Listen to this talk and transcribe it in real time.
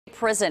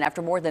prison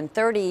after more than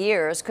 30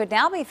 years could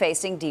now be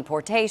facing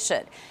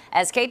deportation.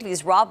 As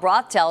KTVU's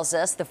Roth tells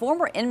us, the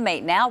former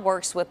inmate now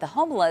works with the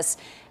homeless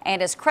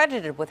and is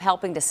credited with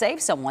helping to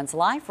save someone's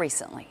life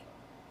recently.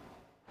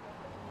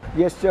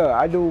 Yes, sir.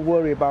 I do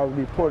worry about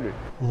deported.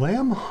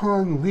 Lam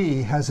Hong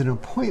has an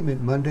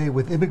appointment Monday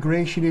with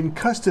Immigration and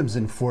Customs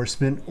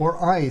Enforcement,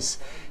 or ICE.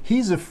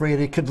 He's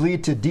afraid it could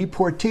lead to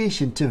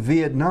deportation to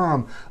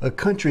Vietnam, a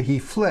country he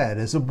fled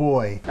as a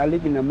boy. I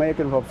lived in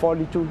America for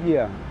 42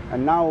 years,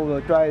 and now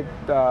I try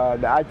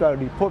to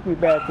deport me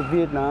back to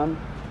Vietnam.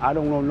 I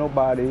don't know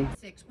nobody.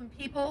 When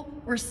people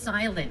were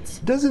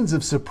silent. Dozens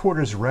of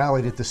supporters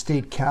rallied at the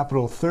state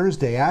capitol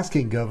Thursday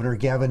asking Governor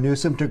Gavin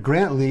Newsom to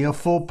grant Lee a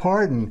full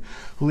pardon.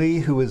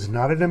 Lee, who is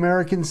not an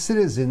American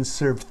citizen,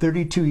 served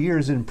 32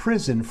 years in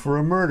prison for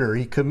a murder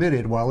he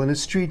committed while in a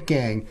street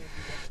gang.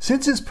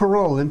 Since his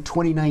parole in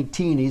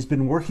 2019, he's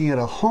been working at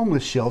a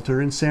homeless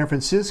shelter in San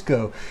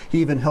Francisco.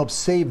 He even helped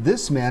save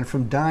this man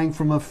from dying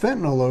from a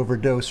fentanyl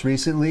overdose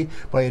recently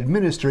by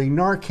administering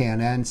Narcan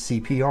and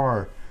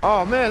CPR.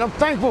 Oh man, I'm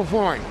thankful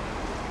for him.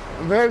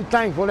 I'm very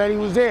thankful that he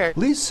was there.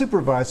 Lee's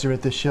supervisor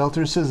at the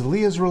shelter says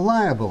Lee is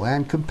reliable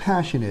and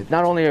compassionate.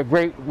 Not only a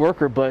great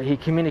worker, but he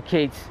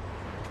communicates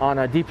on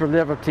a deeper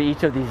level to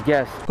each of these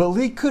guests. But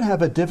Lee could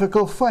have a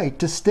difficult fight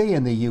to stay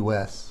in the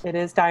U.S. It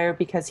is dire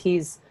because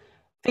he's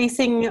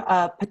facing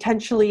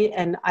potentially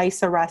an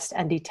ICE arrest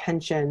and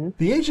detention.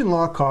 The Asian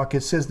Law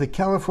Caucus says the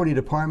California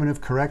Department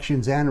of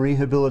Corrections and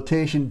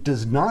Rehabilitation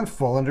does not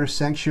fall under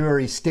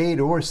sanctuary state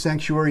or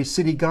sanctuary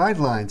city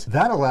guidelines.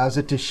 That allows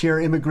it to share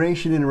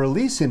immigration and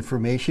release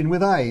information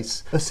with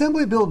ICE.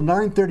 Assembly Bill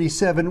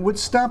 937 would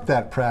stop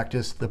that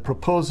practice. The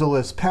proposal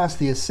has passed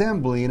the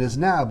Assembly and is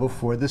now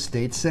before the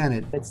state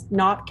Senate. It's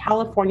not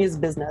California's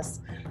business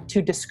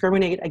to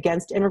discriminate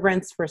against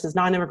immigrants versus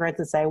non-immigrants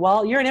and say,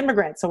 well, you're an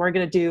immigrant, so we're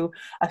going to do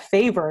a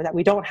favor that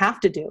we don't have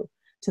to do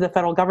to the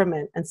federal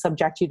government and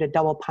subject you to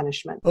double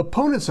punishment.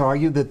 Opponents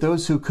argue that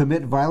those who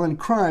commit violent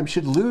crime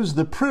should lose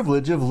the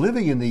privilege of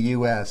living in the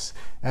U.S.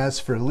 As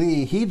for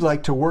Lee, he'd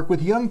like to work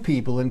with young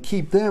people and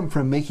keep them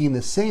from making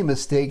the same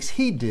mistakes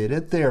he did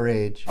at their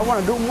age. I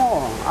want to do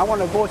more. I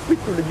want to go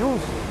speak to the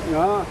youth,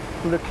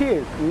 to the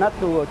kids, not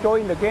to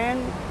join the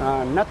gang,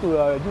 not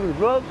to use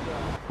drugs.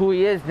 Who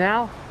he is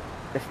now,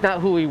 it's not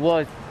who he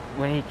was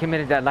when he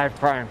committed that life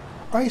crime.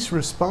 ICE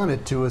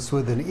responded to us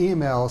with an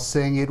email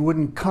saying it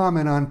wouldn't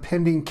comment on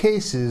pending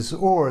cases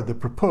or the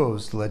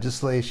proposed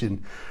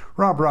legislation.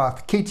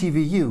 Roth,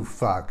 KTVU,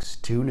 Fox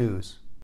 2 News.